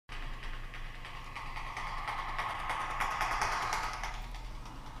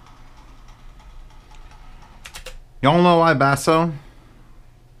Y'all know iBasso?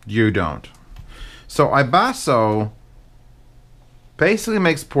 You don't. So iBasso basically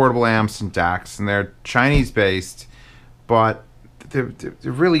makes portable amps and DACs, and they're Chinese-based, but they're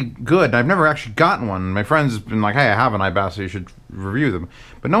really good. I've never actually gotten one. My friends have been like, hey, I have an iBasso, you should review them.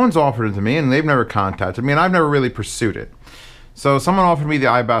 But no one's offered it to me, and they've never contacted me, and I've never really pursued it. So someone offered me the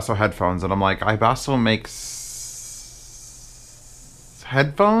iBasso headphones, and I'm like, iBasso makes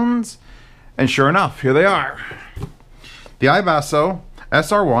headphones? And sure enough, here they are. The iBasso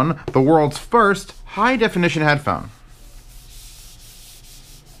SR-1, the world's first high-definition headphone.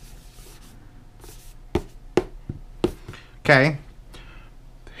 Okay,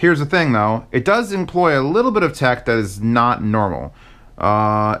 here's the thing though, it does employ a little bit of tech that is not normal.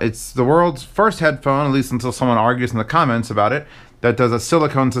 It's the world's first headphone, at least until someone argues in the comments about it, that does a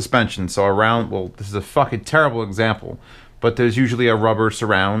silicone suspension. So around, well, this is a fucking terrible example, but there's usually a rubber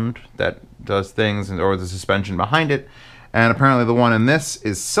surround that does things, or the suspension behind it, and apparently the one in this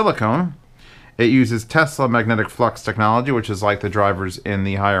is silicone. It uses Tesla magnetic flux technology, which is like the drivers in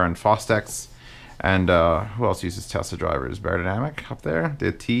the higher-end Fostex. And who else uses Tesla drivers? Bairodynamic up there,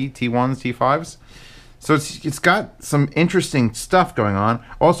 the T1s, T5s. So it's got some interesting stuff going on.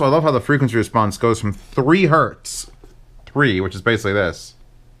 Also, I love how the frequency response goes from 3 hertz, 3, which is basically this,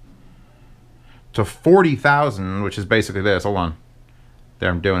 to 40,000, which is basically this. Hold on. There,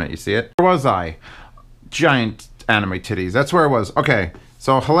 I'm doing it. You see it? Where was I? Giant anime titties. That's where it was. Okay.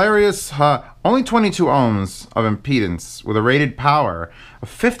 So hilarious. Only 22 ohms of impedance with a rated power of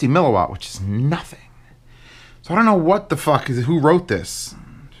 50 milliwatt, which is nothing. So I don't know what the fuck is. Who wrote this?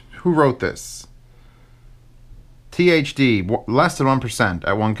 Who wrote this? THD, less than 1%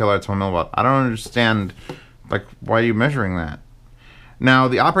 at 1 kilohertz, 1 milliwatt. I don't understand, like, why are you measuring that? Now,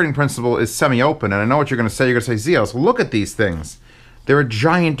 the operating principle is semi-open, and I know what you're going to say. You're going to say, Zeos, look at these things. They're a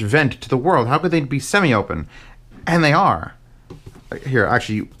giant vent to the world. How could they be semi-open? And they are. Here,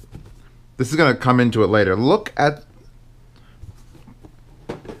 actually, this is going to come into it later. Look at...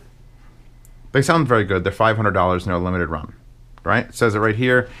 They sound very good. They're $500 and they're a limited run. Right? It says it right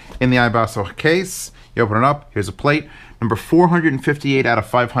here in the iBasso case. You open it up. Here's a plate. Number 458 out of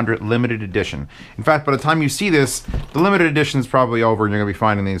 500 limited edition. In fact, by the time you see this, the limited edition is probably over and you're going to be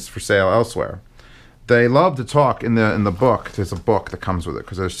finding these for sale elsewhere. They love to talk in the book. There's a book that comes with it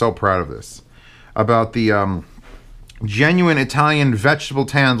because they're so proud of this. About the genuine Italian vegetable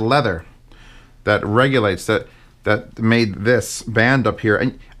tanned leather that regulates, that made this band up here.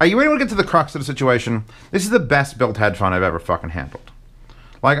 And are you ready to get to the crux of the situation? This is the best built headphone I've ever fucking handled.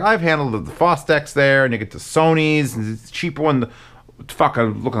 Like, I've handled the Fostex there, and you get the Sony's, and the cheaper one, fuck, I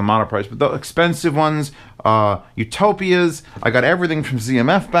look at the mono price, but the expensive ones, Utopias, I got everything from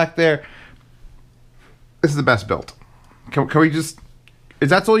ZMF back there. This is the best built. Can we just,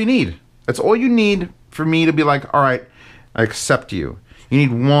 that's all you need. That's all you need for me to be like, all right, I accept you. You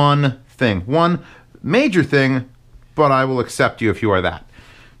need one thing, one major thing, but I will accept you if you are that.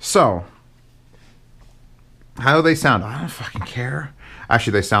 So, how do they sound? I don't fucking care.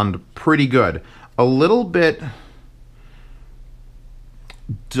 Actually, they sound pretty good. A little bit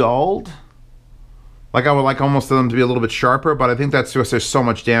dulled. Like, I would like almost them to be a little bit sharper, but I think that's because there's so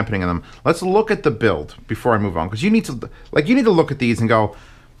much dampening in them. Let's look at the build before I move on, because you need to look at these and go,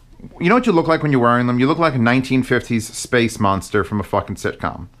 you know what you look like when you're wearing them? You look like a 1950s space monster from a fucking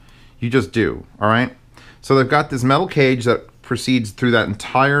sitcom. You just do, all right? So they've got this metal cage that proceeds through that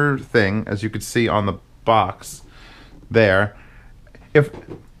entire thing, as you could see on the box there. If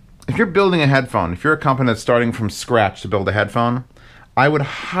you're building a headphone, if you're a company that's starting from scratch to build a headphone, I would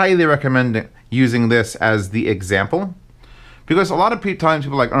highly recommend using this as the example. Because a lot of times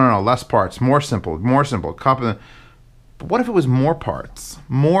people are like, oh, no, less parts, more simple, more simple. But what if it was more parts?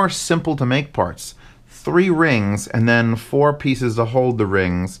 More simple to make parts. 3 rings and then 4 pieces to hold the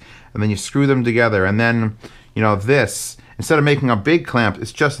rings, and then you screw them together, and then, you know, this, instead of making a big clamp,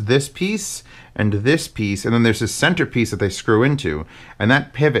 it's just this piece and this piece, and then there's this center piece that they screw into, and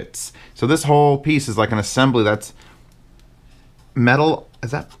that pivots. So this whole piece is like an assembly that's metal.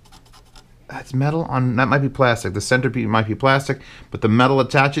 That's metal on, that might be plastic. The center piece might be plastic, but the metal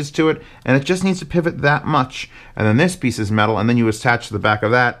attaches to it, and it just needs to pivot that much. And then this piece is metal, and then you attach to the back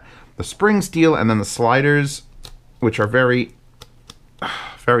of that the spring steel, and then the sliders, which are very,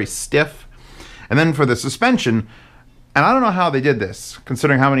 very stiff. And then for the suspension, and I don't know how they did this,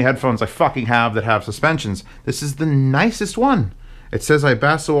 considering how many headphones I fucking have that have suspensions. This is the nicest one. It says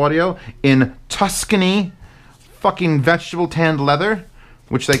iBasso audio in Tuscany, fucking vegetable tanned leather,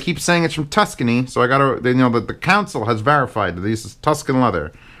 which they keep saying it's from Tuscany. So I gotta, you know, that the council has verified that this is Tuscan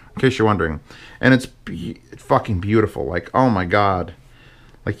leather, in case you're wondering. And it's fucking beautiful. Like, oh my god.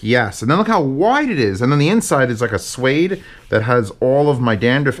 Like, yes. And then look how wide it is. And then the inside is like a suede that has all of my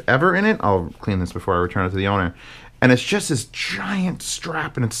dandruff ever in it. I'll clean this before I return it to the owner. And it's just this giant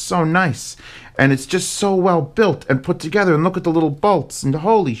strap, and it's so nice. And it's just so well built and put together. And look at the little bolts, and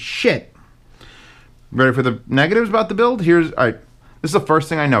holy shit. Ready for the negatives about the build? This is the first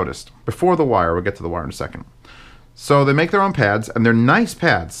thing I noticed. Before the wire, we'll get to the wire in a second. So they make their own pads, and they're nice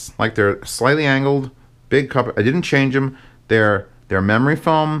pads. Like, they're slightly angled, big cup. I didn't change them. They're memory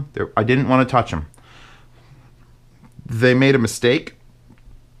foam. I didn't want to touch them. They made a mistake.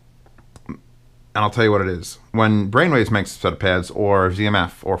 And I'll tell you what it is. When Brainwaves makes a set of pads, or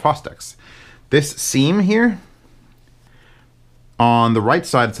ZMF, or Fostex, this seam here, on the right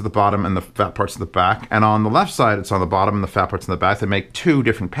side it's at the bottom and the fat parts at the back, and on the left side it's on the bottom and the fat parts in the back. They make two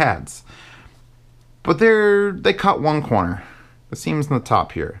different pads. But they cut one corner. The seam's in the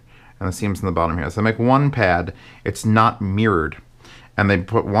top here, and the seam's in the bottom here. So they make one pad. It's not mirrored. And they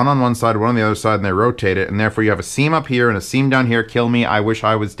put one on one side, one on the other side, and they rotate it, and therefore you have a seam up here and a seam down here. Kill me, I wish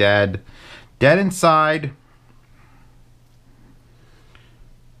I was dead. Dead inside.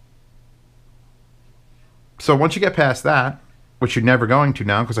 So once you get past that, which you're never going to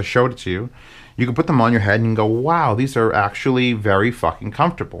now because I showed it to you, you can put them on your head and you can go, wow, these are actually very fucking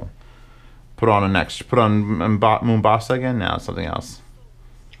comfortable. Put on Mombasa again? No, something else.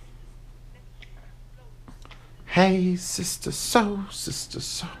 Hey, sister so, sister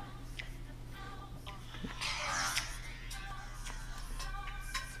so.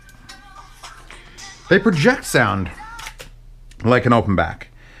 They project sound like an open back,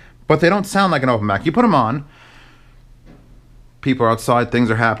 but they don't sound like an open back. You put them on, people are outside,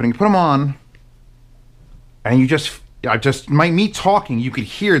 things are happening. You put them on, and me talking, you could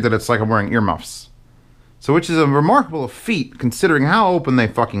hear that it's like I'm wearing earmuffs. So, which is a remarkable feat considering how open they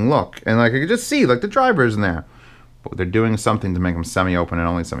fucking look. And like I could just see, like the driver's in there, but they're doing something to make them semi-open and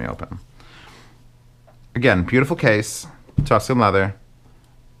only semi-open. Again, beautiful case, Tuscan leather.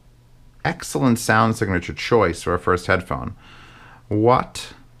 Excellent sound signature choice for a first headphone.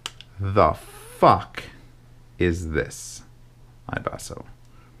 What the fuck is this? iBasso.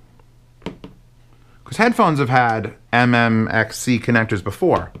 Because headphones have had MMXC connectors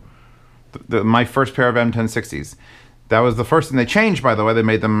before. My first pair of M1060s. That was the first thing they changed, by the way. They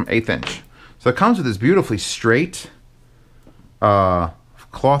made them 1/8 inch. So it comes with this beautifully straight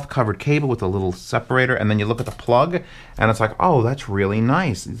cloth covered cable with a little separator, and then you look at the plug and it's like, oh, that's really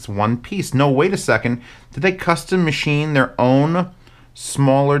nice. It's one piece. No, wait a second. Did they custom machine their own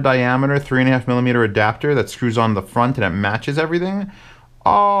smaller diameter 3.5mm adapter that screws on the front and it matches everything?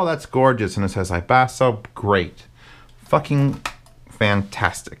 Oh, that's gorgeous. And it says iBasso. Great. Fucking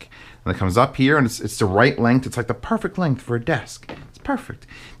fantastic. And it comes up here and it's the right length. It's like the perfect length for a desk. It's perfect.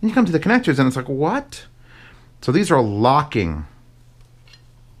 Then you come to the connectors and it's like, what? So these are locking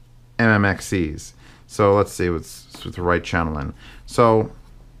MMXCs. So let's see what's with the right channel in. So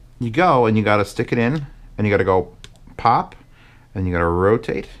you go and you got to stick it in and you got to go pop and you got to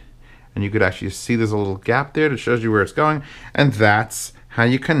rotate, and you could actually see there's a little gap there that shows you where it's going, and that's how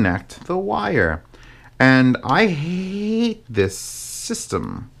you connect the wire. And I hate this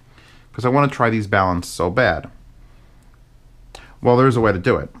system because I want to try these balanced so bad. Well, there's a way to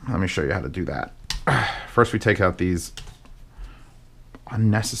do it. Let me show you how to do that. First we take out these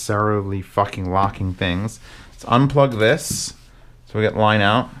unnecessarily fucking locking things. Let's unplug this so we get line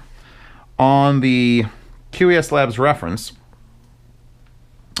out. On the QES Labs reference,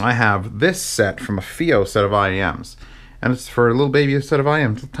 I have this set from a FIO set of IEMs, and it's for a little baby set of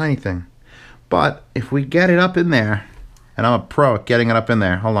IEMs, a tiny thing. But if we get it up in there, and I'm a pro at getting it up in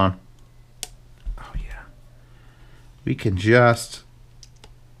there, hold on. Oh yeah, we can just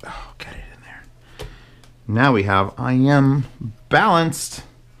get it in there. Now we have IEM balanced.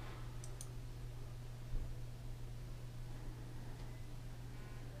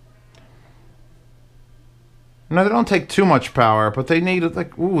 No, they don't take too much power, but they need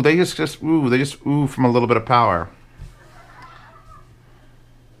like they just ooh from a little bit of power.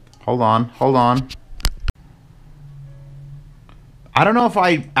 Hold on. I don't know if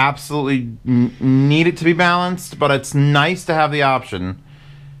I absolutely need it to be balanced, but it's nice to have the option.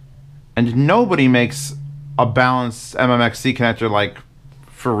 And nobody makes a balanced MMXC connector like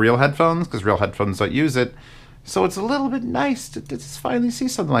for real headphones, because real headphones don't use it. So it's a little bit nice to just finally see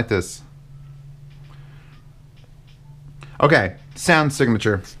something like this. Okay, sound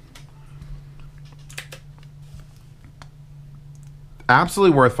signature.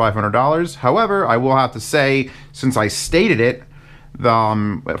 Absolutely worth $500. However, I will have to say, since I stated it,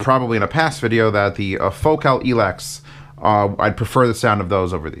 probably in a past video, that the Focal Elex, I'd prefer the sound of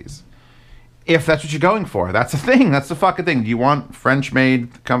those over these. If that's what you're going for. That's the thing. That's the fucking thing. Do you want French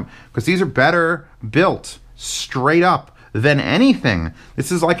made? Because these are better built straight up than anything.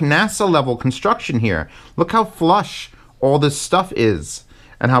 This is like NASA level construction here. Look how flush all this stuff is,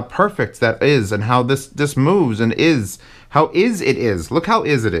 and how perfect that is, and how this moves and is. How is it is. Look how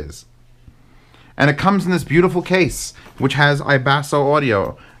is it is. And it comes in this beautiful case, which has iBasso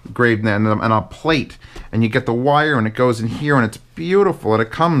audio engraved in and a plate, and you get the wire, and it goes in here, and it's beautiful, and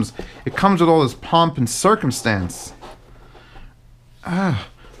it comes with all this pomp and circumstance. You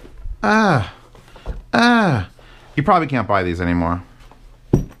probably can't buy these anymore.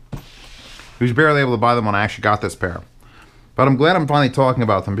 He was barely able to buy them when I actually got this pair. But I'm glad I'm finally talking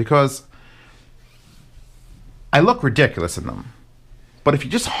about them, because I look ridiculous in them. But if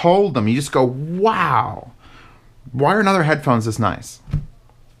you just hold them, you just go, wow. Why are another headphones this nice?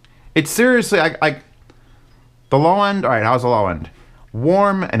 It's seriously, the low end, all right, how's the low end?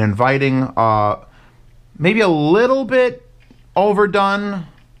 Warm and inviting, maybe a little bit overdone.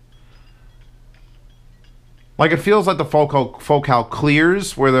 Like, it feels like the focal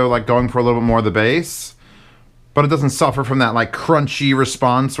clears, where they're like going for a little bit more of the bass. But it doesn't suffer from that like crunchy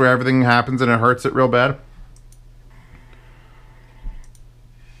response where everything happens and it hurts it real bad.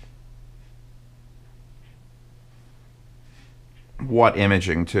 What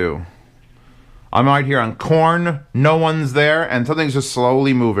imaging, too. I'm right here on corn, no one's there, and something's just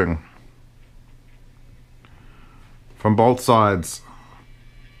slowly moving. From both sides.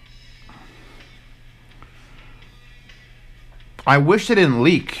 I wish they didn't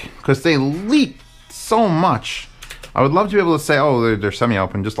leak, because they leak so much. I would love to be able to say, oh, they're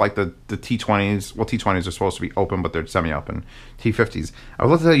semi-open, just like the T20s. Well, T20s are supposed to be open, but they're semi-open. T50s. I would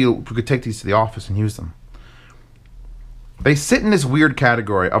love to tell you we could take these to the office and use them. They sit in this weird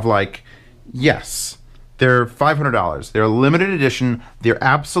category of like, yes, they're $500. They're a limited edition. They're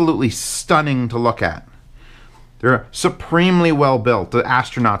absolutely stunning to look at. They're supremely well built. The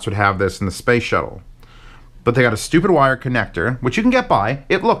astronauts would have this in the space shuttle. But they got a stupid wire connector, which you can get by.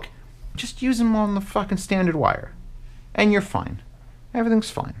 Look, just use them on the fucking standard wire. And you're fine. Everything's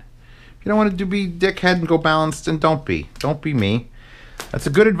fine. If you don't want to be dickhead and go balanced, then don't be. Don't be me. That's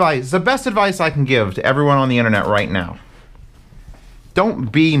a good advice. It's the best advice I can give to everyone on the internet right now.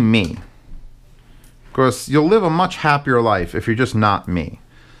 Don't be me. Because you'll live a much happier life if you're just not me.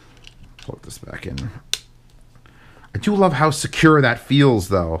 Plug this back in. I do love how secure that feels,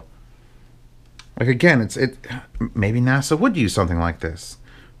 though. Like, again, maybe NASA would use something like this.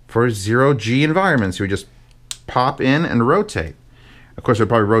 For zero-G environments, you would just pop in and rotate. Of course, it would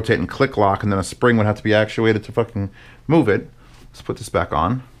probably rotate and click lock, and then a spring would have to be actuated to fucking move it. Let's put this back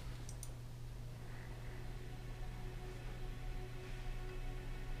on.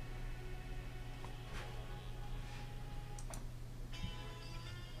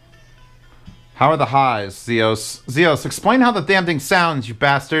 How are the highs, Zeos? Zeos, explain how the damn thing sounds, you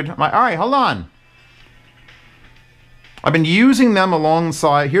bastard. Alright, hold on. I've been using them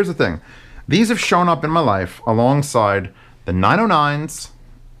alongside... Here's the thing. These have shown up in my life alongside the 909s.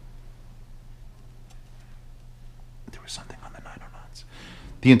 There was something on the 909s.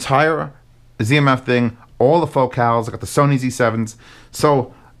 The entire ZMF thing, all the focals. I got the Sony Z7s.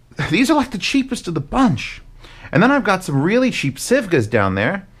 So, these are like the cheapest of the bunch. And then I've got some really cheap Sivgas down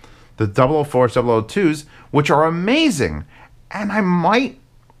there. The 004s, 002s, which are amazing. And I might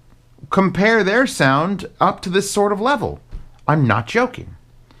compare their sound up to this sort of level. I'm not joking.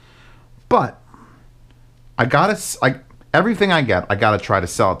 But everything I get, I gotta try to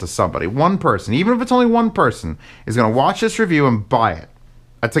sell it to somebody. One person, even if it's only one person, is gonna watch this review and buy it.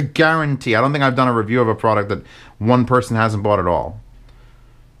 That's a guarantee. I don't think I've done a review of a product that one person hasn't bought at all.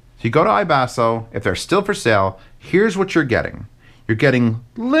 So you go to iBasso, if they're still for sale, here's what you're getting. You're getting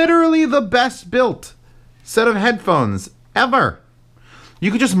literally the best built set of headphones ever.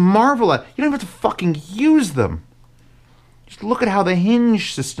 You could just marvel at. You don't even have to fucking use them. Just look at how the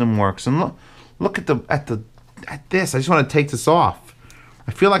hinge system works, and look at this. I just want to take this off.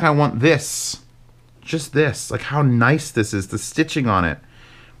 I feel like I want this, just this. Like how nice this is. The stitching on it.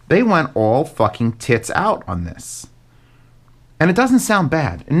 They went all fucking tits out on this. And it doesn't sound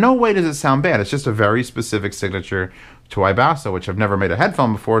bad. In no way does it sound bad. It's just a very specific signature to iBasso, which I've never made a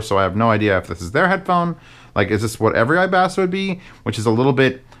headphone before, so I have no idea if this is their headphone. Like, is this what every iBasso would be? Which is a little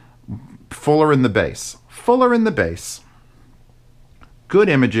bit fuller in the bass. Fuller in the bass. Good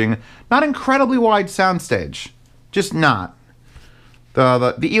imaging. Not incredibly wide soundstage. Just not.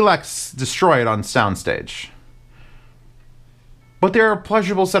 The Elex destroy it on soundstage. But they're a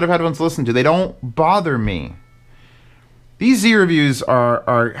pleasurable set of headphones to listen to. They don't bother me. These Z reviews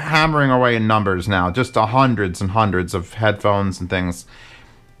are hammering away in numbers now, just to hundreds and hundreds of headphones and things.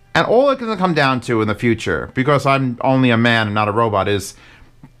 And all it can come down to in the future, because I'm only a man and not a robot, is,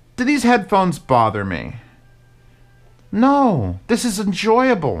 do these headphones bother me? No, this is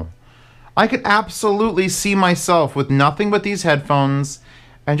enjoyable. I could absolutely see myself with nothing but these headphones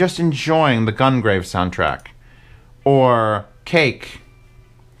and just enjoying the Gungrave soundtrack. Or Cake.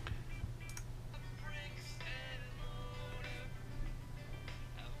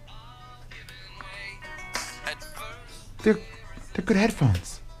 They're good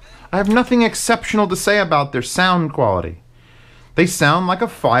headphones. I have nothing exceptional to say about their sound quality. They sound like a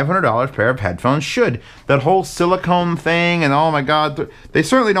 $500 pair of headphones should. That whole silicone thing and oh my god, they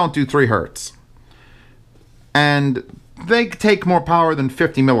certainly don't do 3 hertz. And they take more power than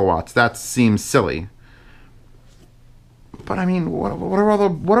 50 milliwatts. That seems silly. But I mean, what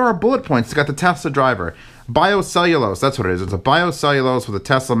are our bullet points? It's got the Tesla driver. Biocellulose, that's what it is. It's a biocellulose with a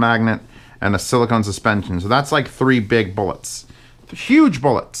Tesla magnet and a silicone suspension. So that's like 3 big bullets. Huge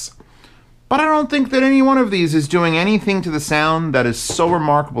bullets. But I don't think that any one of these is doing anything to the sound that is so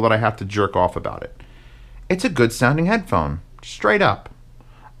remarkable that I have to jerk off about it. It's a good sounding headphone. Straight up.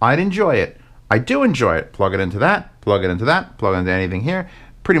 I'd enjoy it. I do enjoy it. Plug it into that, plug it into that, plug it into anything here.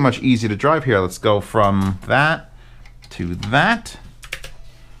 Pretty much easy to drive here. Let's go from that to that.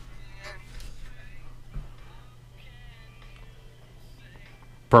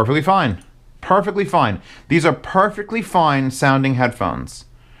 Perfectly fine. Perfectly fine. These are perfectly fine sounding headphones.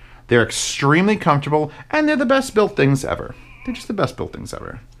 They're extremely comfortable, and they're the best built things ever. They're just the best built things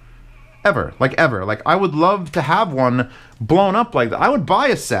ever. Ever. Like, ever. Like, I would love to have one blown up like that. I would buy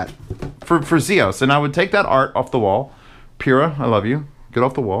a set for Zeos, and I would take that art off the wall. Pyrrha, I love you. Get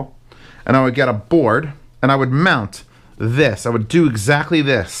off the wall. And I would get a board, and I would mount this. I would do exactly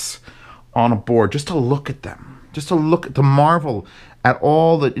this on a board, just to look at them. Just to look, to marvel at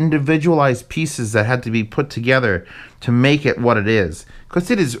all the individualized pieces that had to be put together to make it what it is.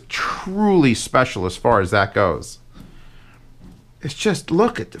 Because it is truly special as far as that goes. It's just,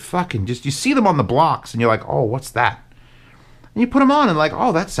 look at the fucking, just, you see them on the blocks and you're like, oh, what's that? And you put them on and like,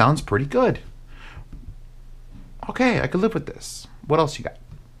 oh, that sounds pretty good. Okay, I could live with this. What else you got?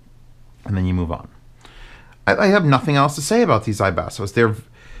 And then you move on. I have nothing else to say about these iBassos. They're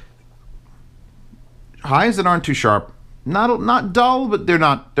highs that aren't too sharp. Not dull, but they're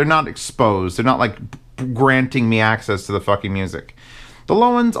not exposed. They're not like granting me access to the fucking music. The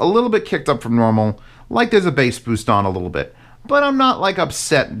low end's a little bit kicked up from normal, like there's a bass boost on a little bit, but I'm not like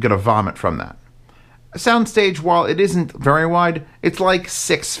upset gonna vomit from that. Soundstage, while it isn't very wide, it's like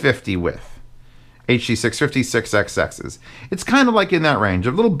 650 width. HD 650, 6XXs. It's kind of like in that range,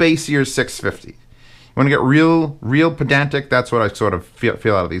 a little bassier 650. You want to get real pedantic, that's what I sort of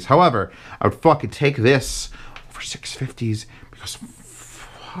feel out of these. However, I would fucking take this over 650s because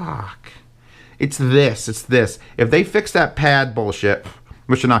fuck. It's this. If they fix that pad bullshit,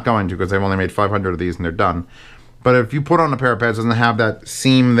 which they're not going to because they've only made 500 of these and they're done. But if you put on a pair of pads that doesn't have that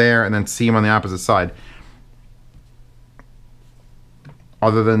seam there and then seam on the opposite side,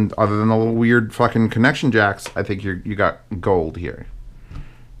 other than the little weird fucking connection jacks, I think you got gold here.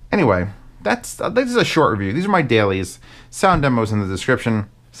 Anyway, this is a short review. These are my dailies. Sound demos in the description.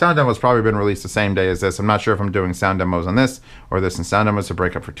 Sound demo's probably been released the same day as this. I'm not sure if I'm doing sound demos on this or this and sound demos to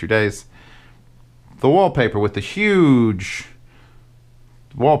break up for 2 days. The wallpaper with the huge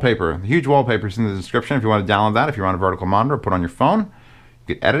wallpaper's in the description if you want to download that. If you want a vertical monitor, put on your phone.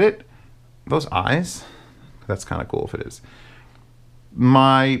 You can edit it. Those eyes, that's kind of cool if it is.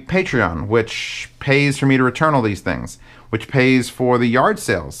 My Patreon, which pays for me to return all these things, which pays for the yard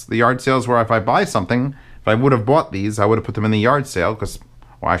sales. The yard sales where if I buy something, if I would have bought these, I would have put them in the yard sale because,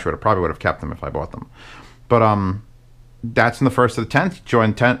 well, I probably would have kept them if I bought them. But that's in the 1st to the 10th.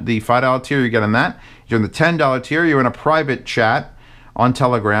 Join the $5 tier, you're getting that. Join the $10 tier, you're in a private chat on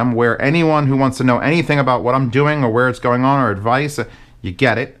Telegram where anyone who wants to know anything about what I'm doing or where it's going on or advice, you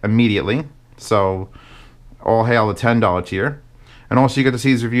get it immediately. So all hail the $10 tier. And also you get to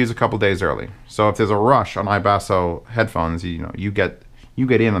see these reviews a couple days early. So if there's a rush on iBasso headphones, you get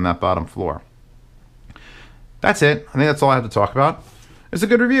in on that bottom floor. That's it. I think that's all I have to talk about. It's a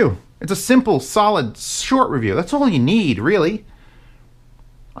good review. It's a simple, solid, short review. That's all you need, really.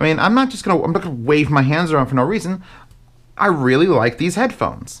 I mean, I'm not gonna wave my hands around for no reason. I really like these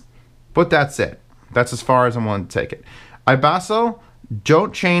headphones. But that's it. That's as far as I'm willing to take it. iBasso,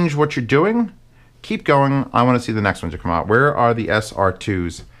 don't change what you're doing. Keep going. I want to see the next one to come out. Where are the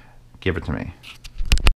SR2s? Give it to me.